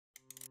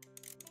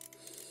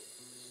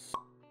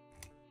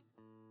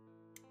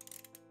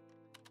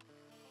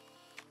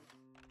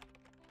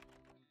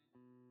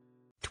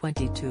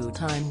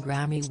22-time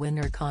Grammy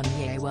winner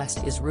Kanye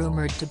West is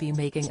rumored to be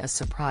making a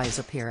surprise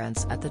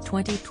appearance at the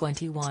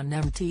 2021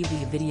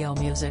 MTV Video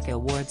Music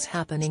Awards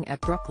happening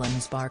at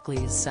Brooklyn's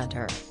Barclays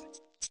Center.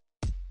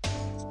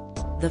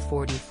 The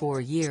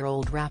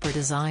 44-year-old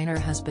rapper-designer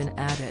has been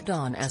added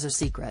on as a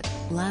secret,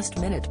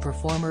 last-minute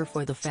performer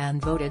for the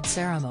fan-voted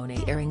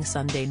ceremony airing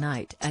Sunday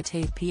night at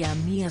 8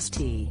 p.m.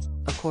 EST,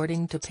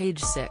 according to Page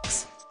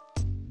 6.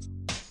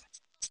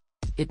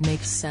 It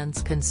makes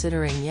sense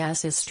considering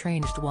Ye's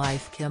estranged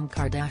wife Kim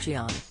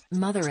Kardashian,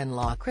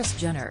 mother-in-law Kris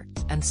Jenner,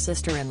 and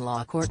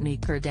sister-in-law Kourtney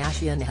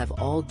Kardashian have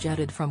all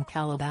jetted from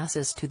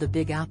Calabasas to the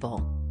Big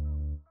Apple.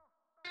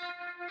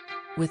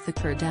 With the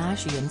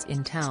Kardashians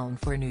in town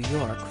for New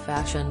York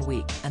Fashion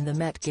Week and the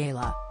Met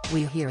Gala,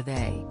 we hear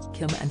they,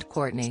 Kim and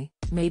Kourtney,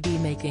 may be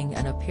making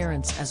an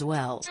appearance as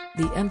well,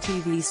 the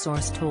MTV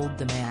source told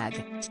the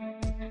mag.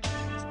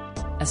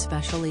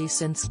 Especially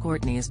since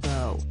Kourtney's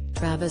beau,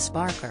 Travis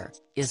Barker,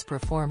 is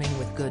performing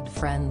with good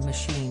friend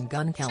Machine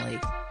Gun Kelly.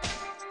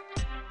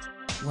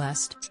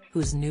 West,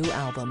 whose new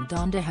album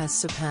Donda has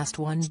surpassed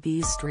 1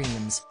 billion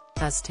streams,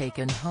 has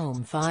taken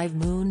home 5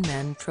 Moon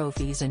Men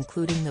trophies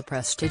including the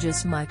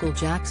prestigious Michael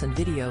Jackson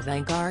Video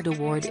Vanguard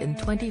Award in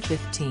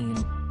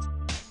 2015.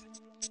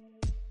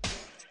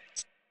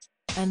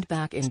 And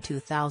back in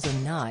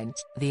 2009,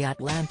 the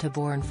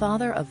Atlanta-born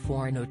father of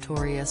 4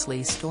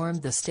 notoriously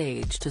stormed the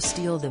stage to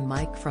steal the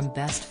mic from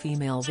Best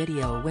Female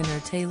Video winner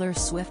Taylor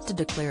Swift to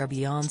declare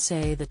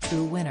Beyoncé the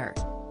true winner.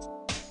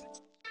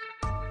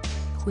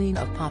 Queen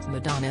of Pop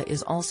Madonna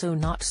is also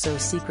not so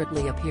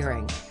secretly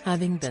appearing,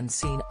 having been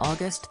seen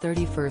August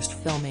 31st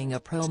filming a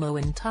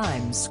promo in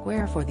Times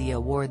Square for the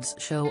awards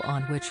show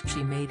on which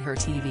she made her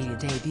TV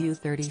debut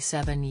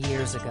 37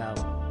 years ago.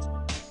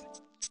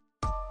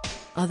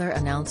 Other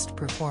announced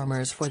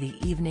performers for the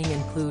evening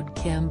include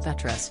Kim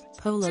Petras,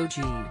 Polo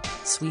G,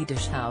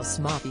 Swedish House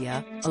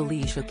Mafia,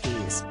 Alicia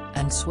Keys,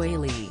 and Swae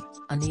Lee,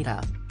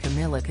 Anita,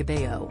 Camila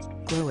Cabello,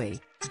 Chloe,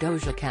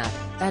 Doja Cat,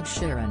 Ed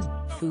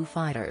Sheeran, Foo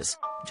Fighters,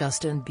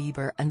 Justin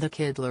Bieber and the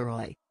Kid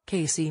Laroi,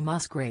 Casey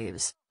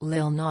Musgraves,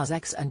 Lil Nas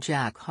X and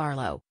Jack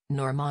Harlow,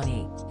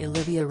 Normani,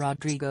 Olivia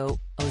Rodrigo,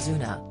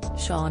 Ozuna,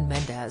 Shawn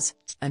Mendes,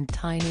 and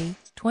Tiny,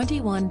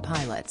 21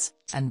 Pilots,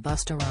 and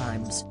Busta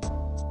Rhymes.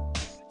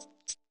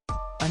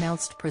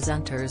 Announced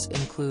presenters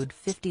include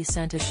 50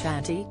 Cent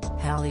Ashanti,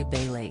 Halle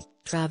Bailey,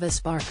 Travis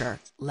Barker,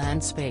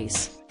 Lance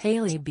Bass,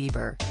 Hailey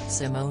Bieber,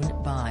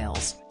 Simone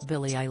Biles,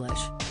 Billie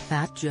Eilish,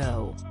 Fat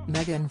Joe,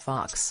 Megan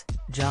Fox,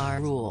 Ja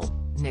Rule,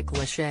 Nick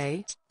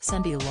Lachey,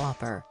 Cyndi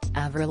Lauper,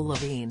 Avril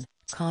Lavigne,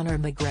 Conor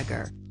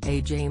McGregor,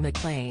 AJ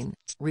McClain,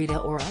 Rita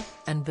Ora,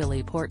 and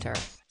Billy Porter.